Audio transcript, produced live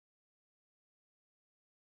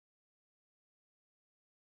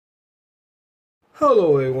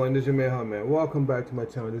Hello everyone, this is your man. Welcome back to my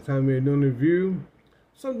channel. This time we're doing a review,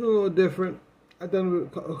 something a little different. I've done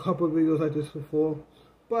a couple of videos like this before,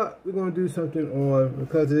 but we're going to do something on,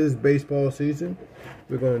 because it is baseball season,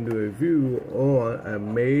 we're going to do a review on a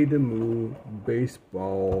Made to Move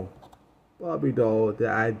baseball Barbie doll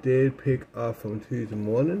that I did pick up from Tuesday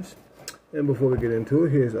mornings. And before we get into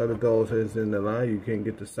it, here's other dolls that's in the line. You can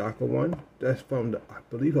get the soccer one. That's from, I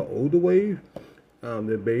believe, an older wave.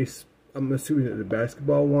 I'm assuming the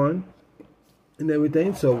basketball one and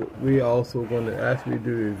everything. So we also going to actually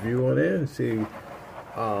do a review on it and see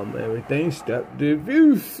everything. The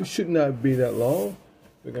review should not be that long.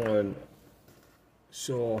 We're going to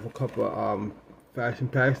show off a couple of fashion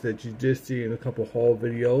packs that you just see in a couple of haul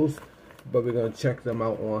videos, but we're going to check them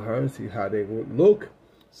out on her and see how they would look.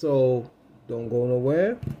 So don't go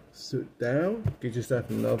nowhere. Sit down, get yourself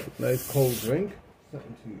a nice cold drink,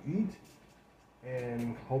 something to eat,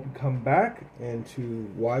 and hope you come back and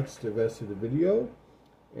to watch the rest of the video.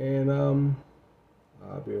 And I'll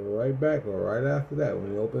be right back, or right after that.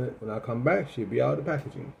 When you open it, when I come back, she'll be out of the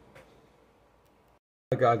packaging.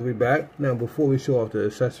 I got to be back. Now before we show off the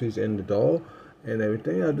accessories and the doll and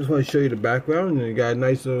everything, I just want to show you the background. And you got a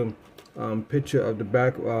nice little picture of the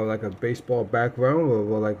back, like a baseball background,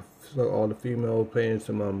 or like all the females playing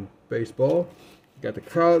some baseball. You got the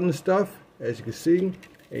crowd and stuff, as you can see.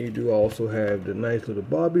 And you do also have the nice little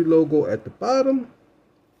Barbie logo at the bottom.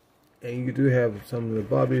 And you do have some of the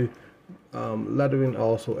Barbie lettering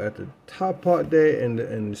also at the top part there and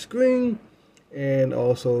the screen. And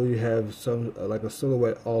also you have some like a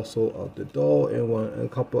silhouette also of the doll and a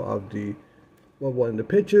couple of the one of the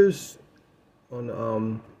pictures on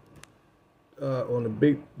the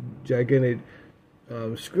big gigantic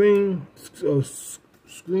screen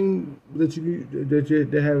that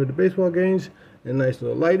they have at the baseball games. And nice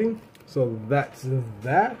little lighting. So that's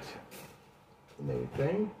that and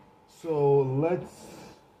everything. So let's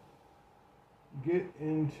get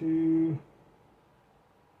into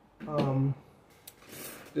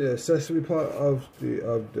the accessory part of the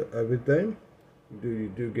everything.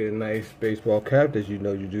 You do get a nice baseball cap that you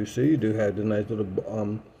do see. You do have the nice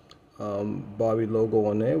little Barbie logo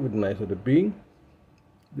on there with a nice little B.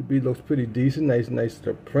 The B looks pretty decent. Nice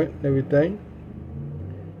little print and everything.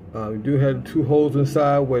 You do have 2 holes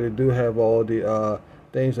inside where they do have all the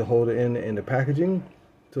things to hold it in the packaging.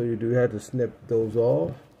 So you do have to snip those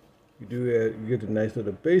off. You get the nice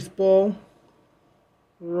little baseball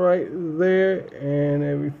right there and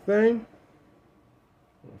everything.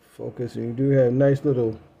 Focus, and you do have nice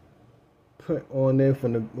little print on there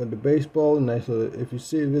with the baseball. Nice little, if you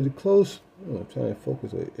see it really close, I'm trying to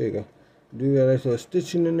focus it. There you go. You do have a nice little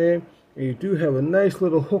stitching in there. And you do have a nice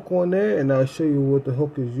little hook on there, and I'll show you what the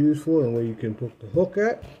hook is used for and where you can put the hook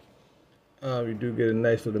at. You do get a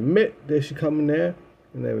nice little mitt that should come in there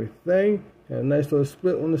and everything. And a nice little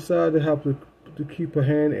split on the side to help to keep her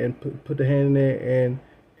hand and put the hand in there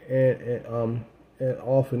and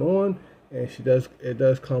off and on. And it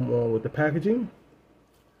does come on with the packaging.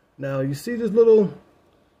 Now you see this little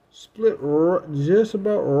split just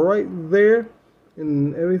about right there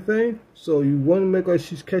and everything. So you want to make like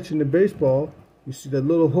she's catching the baseball. You see that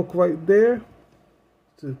little hook right there.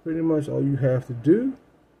 So pretty much all you have to do,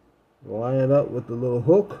 line it up with the little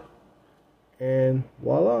hook, and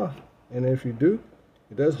voila. And if you do,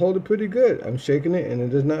 it does hold it pretty good. I'm shaking it and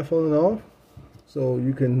it is not falling off. So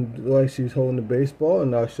you can, like she's holding the baseball,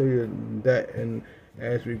 and I'll show you that and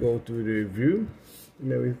as we go through the review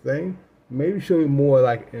and everything. Maybe show you more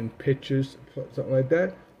like in pictures, something like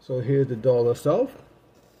that. So here's the doll herself.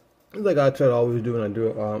 It's like I try to always do when I do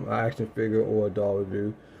an action figure or a doll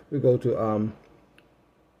review. We go to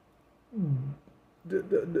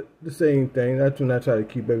the same thing. That's when I try to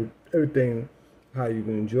keep everything how you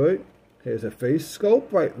can enjoy it. Here's a face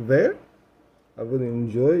sculpt right there. I really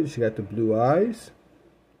enjoy it. She got the blue eyes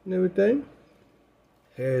and everything.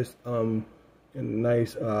 Here's a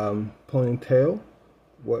nice ponytail.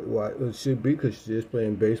 What it should be, because she's just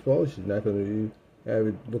playing baseball. She's not going to have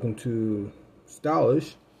it looking too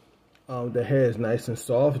stylish. The hair is nice and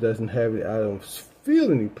soft. Doesn't have I don't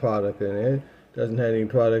feel any product in there. Doesn't have any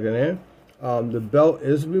product in there. The belt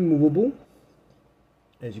is removable.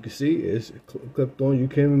 As you can see, it's clipped on. You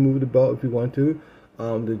can remove the belt if you want to.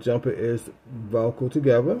 The jumper is Velcro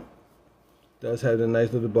together. Does have the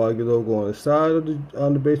nice little Barbie logo on the side of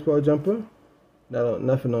the baseball jumper.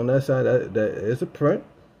 Nothing on that side. That is a print.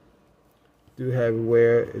 Do have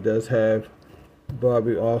where it does have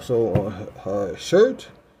Barbie also on her shirt,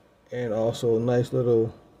 and also a nice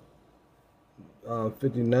little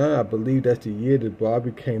 59. I believe that's the year that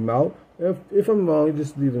Barbie came out. If I'm wrong,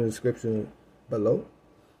 just leave in the description below.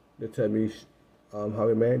 They tell me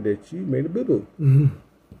Holly Man that she made a boo-boo.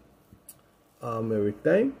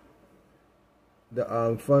 Everything.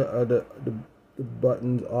 The front of the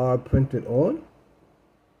buttons are printed on.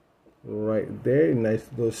 Right there, nice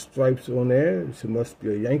little stripes on there. She must be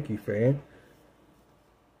a Yankee fan.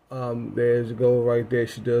 There's a go right there.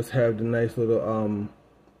 She does have the nice little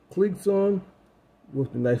cleats on,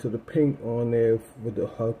 with the nice little pink on there with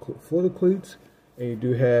for the cleats, and you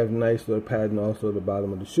do have nice little padding also at the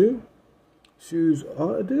bottom of the shoe. Shoes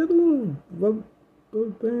are, they got a little rubber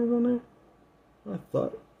bands on there. I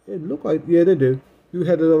thought it looked like, yeah, they do. You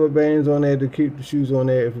had the rubber bands on there to keep the shoes on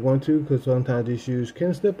there if you want to, because sometimes these shoes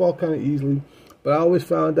can slip off kind of easily. But I always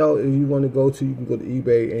found out if you want to go to, you can go to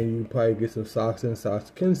eBay and you can probably get some socks, and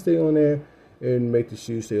socks can stay on there and make the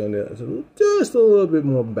shoes stay on there just a little bit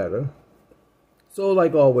more better. So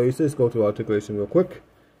like always, let's go through articulation real quick.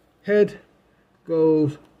 Head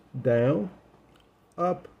goes down,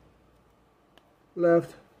 up,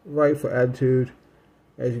 left, right for attitude.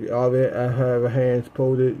 As you already have her hands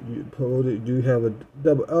folded, you have a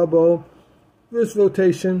double elbow, wrist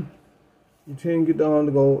rotation. You can get the arm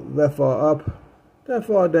to go that far up, that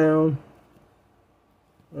far down.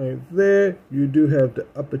 Right there, you do have the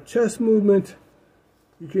upper chest movement.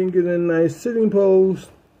 You can get in a nice sitting pose.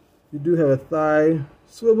 You do have a thigh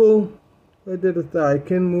swivel. Right there, the thigh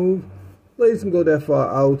can move. Legs can go that far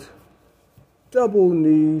out. Double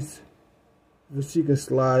knees. So she can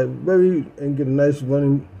slide and get a nice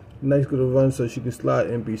little run, so she can slide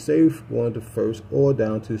and be safe going to first or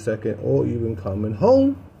down to second or even coming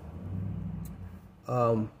home.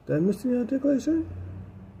 Did I miss any articulation?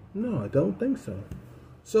 No, I don't think so.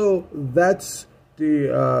 So that's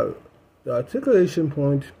the articulation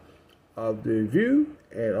point of the view,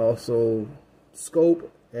 and also scope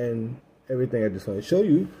and everything I just want to show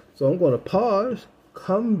you. So I'm going to pause,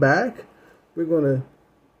 come back. We're going to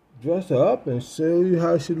dress her up and show you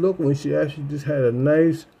how she looked when she actually just had a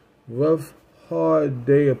nice, rough, hard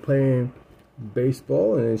day of playing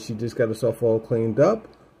baseball, and she just got herself all cleaned up.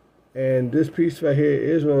 And this piece right here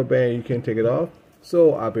is rubber band. You can't take it off.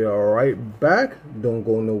 So I'll be right back. Don't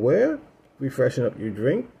go nowhere. Refreshen up your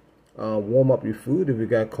drink. Warm up your food if you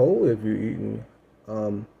got cold. If you're eating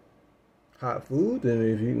hot food, and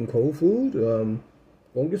if you're eating cold food, go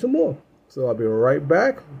and get some more. So I'll be right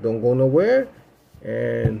back. Don't go nowhere.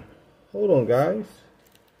 And hold on, guys.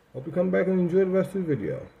 Hope you come back and enjoy the rest of the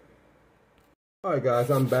video. Alright guys,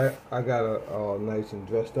 I'm back. I got her all nice and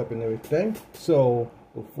dressed up and everything. So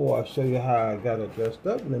before I show you how I got her dressed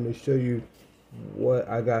up, let me show you what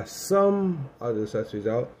I got. Some other accessories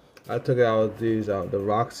out. I took out these the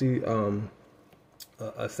Roxy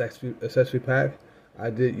accessory pack. I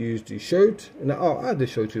did use the shirt, and I did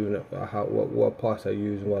show you what parts I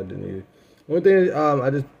used and what I didn't use. One thing is, I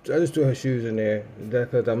just threw her shoes in there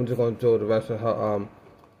because I'm just going to throw the rest of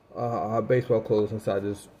her baseball clothes inside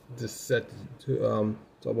this set so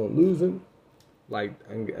I won't lose them. Like,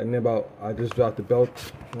 and then I just dropped the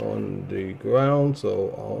belt on the ground,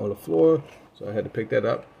 so on the floor, so I had to pick that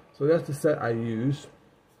up. So that's the set I used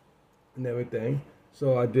and everything.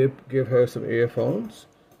 So I did give her some earphones.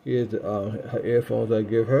 Here's her earphones I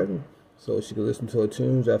give her, so she can listen to her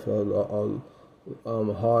tunes after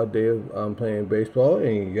a hard day of playing baseball.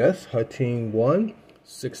 And yes, her team won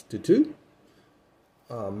 6-2,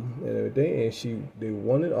 and everything. And they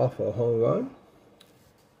won it off a home run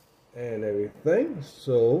and everything.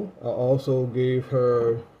 So I also gave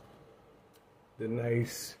her the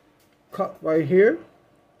nice cup right here.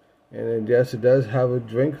 And then yes, it does have a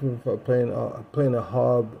drink for playing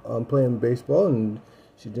playing baseball, and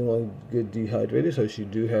she didn't want to get dehydrated, so she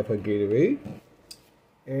do have her Gatorade.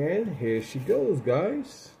 And here she goes,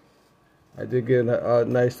 guys. I did get a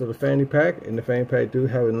nice little fanny pack, and the fanny pack do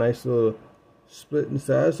have a nice little split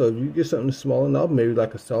inside. So if you get something small enough, maybe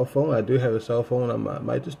like a cell phone. I do have a cell phone. I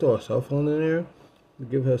might just throw a cell phone in there,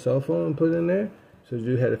 give her a cell phone and put it in there. So you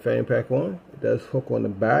do have a fanny pack on. It does hook on the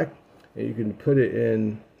back, and you can put it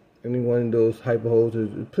in any one of those hyper holes.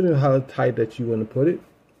 Put it how tight that you want to put it.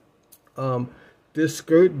 This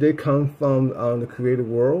skirt did come from the Creative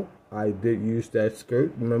World. I did use that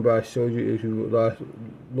skirt. Remember, I showed you if you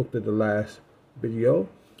looked at the last video.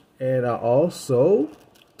 And I also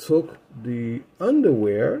took the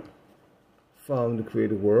underwear from the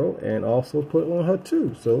Creative World and also put it on her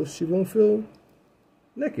too, so she won't feel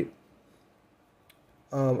naked.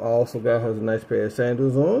 I also got her a nice pair of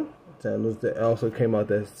sandals on. Sandals that also came out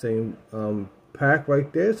that same pack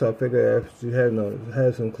right there. So I figured if she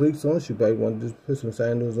had some cleats on, she probably wanted to put some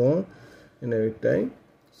sandals on and everything.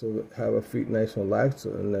 So have her feet nice and relaxed,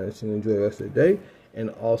 and then she can enjoy the rest of the day. And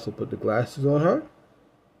also put the glasses on her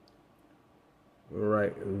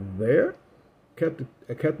right there. the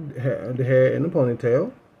hair in a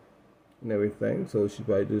ponytail and everything. So she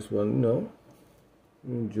probably just want to,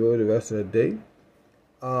 enjoy the rest of the day.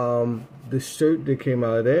 The shirt that came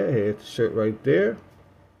out of there, here's the shirt right there.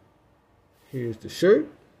 Here's the shirt.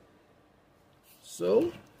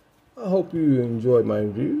 So I hope you enjoyed my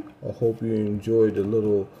review. I hope you enjoyed the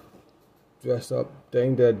little dress up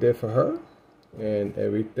thing that I did for her and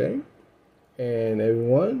everything. And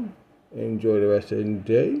everyone, enjoy the rest of the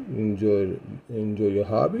day. Enjoy your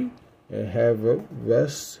hobby, and have a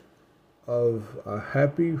rest of a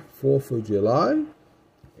happy 4th of July.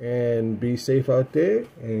 And be safe out there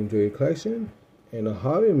and enjoy your collection. And the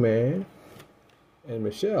hobby man and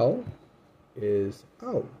Michelle is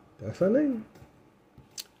out. That's her name.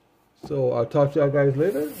 So I'll talk to y'all guys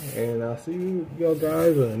later, and I'll see y'all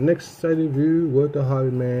guys on the next exciting review with the hobby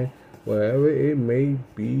man, wherever it may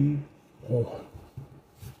be. Oh,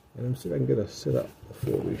 and let me see if I can get a sit up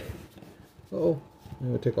before we. I'm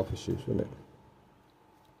gonna take off the shoes for a minute.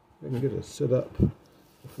 I can get a sit up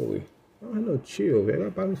before we. I don't have no chair over here. I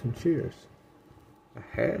gotta buy me some chairs.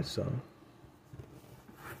 I had some.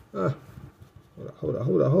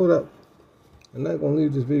 Hold up. I'm not gonna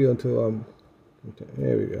leave this video until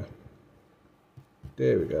there we go.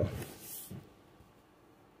 There we go.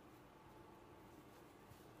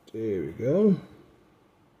 There we go.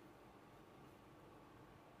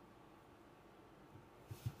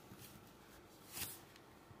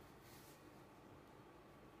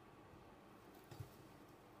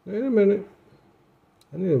 Wait a minute.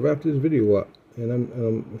 I need to wrap this video up, and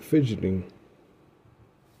I'm fidgeting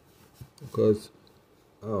because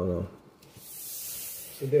I don't know.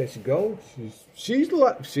 So there she goes. She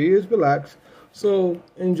is relaxed. So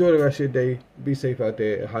enjoy the rest of your day. Be safe out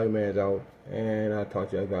there. Hobby man's out, and I'll talk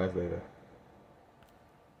to you guys later.